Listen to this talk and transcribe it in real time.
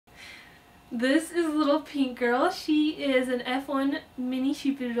This is little pink girl. She is an F1 mini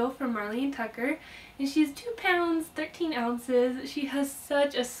Sheepadoodle from Marley and Tucker, and she's 2 pounds 13 ounces. She has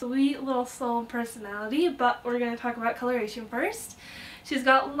such a sweet little soul personality, but we're going to talk about coloration first. She's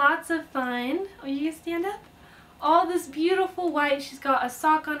got lots of fun. Oh, you gonna stand up? All this beautiful white. She's got a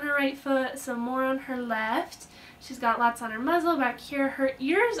sock on her right foot, some more on her left. She's got lots on her muzzle back here. Her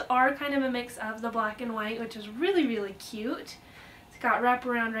ears are kind of a mix of the black and white, which is really, really cute. It's got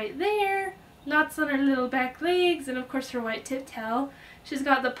wraparound right there, knots on her little back legs, and of course her white tip tail. She's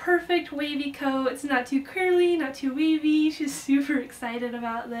got the perfect wavy coat. It's not too curly, not too wavy. She's super excited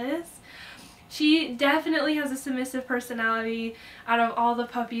about this. She definitely has a submissive personality. Out of all the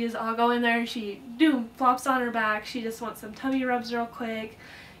puppies, I'll go in there and she, flops on her back. She just wants some tummy rubs real quick.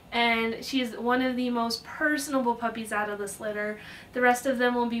 And she's one of the most personable puppies out of this litter. The rest of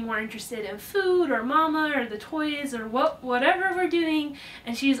them will be more interested in food or mama or the toys or whatever we're doing.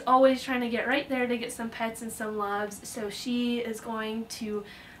 And she's always trying to get right there to get some pets and some loves. So she is going to,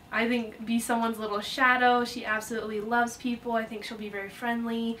 I think, be someone's little shadow. She absolutely loves people. I think she'll be very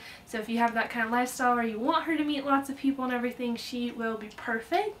friendly. So if you have that kind of lifestyle where you want her to meet lots of people and everything, she will be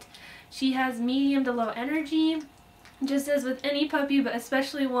perfect. She has medium to low energy. Just as with any puppy, but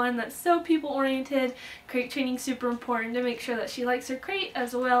especially one that's so people-oriented, crate training is super important to make sure that she likes her crate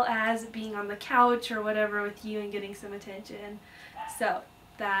as well as being on the couch or whatever with you and getting some attention. So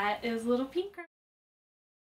that is Little Pink Girl.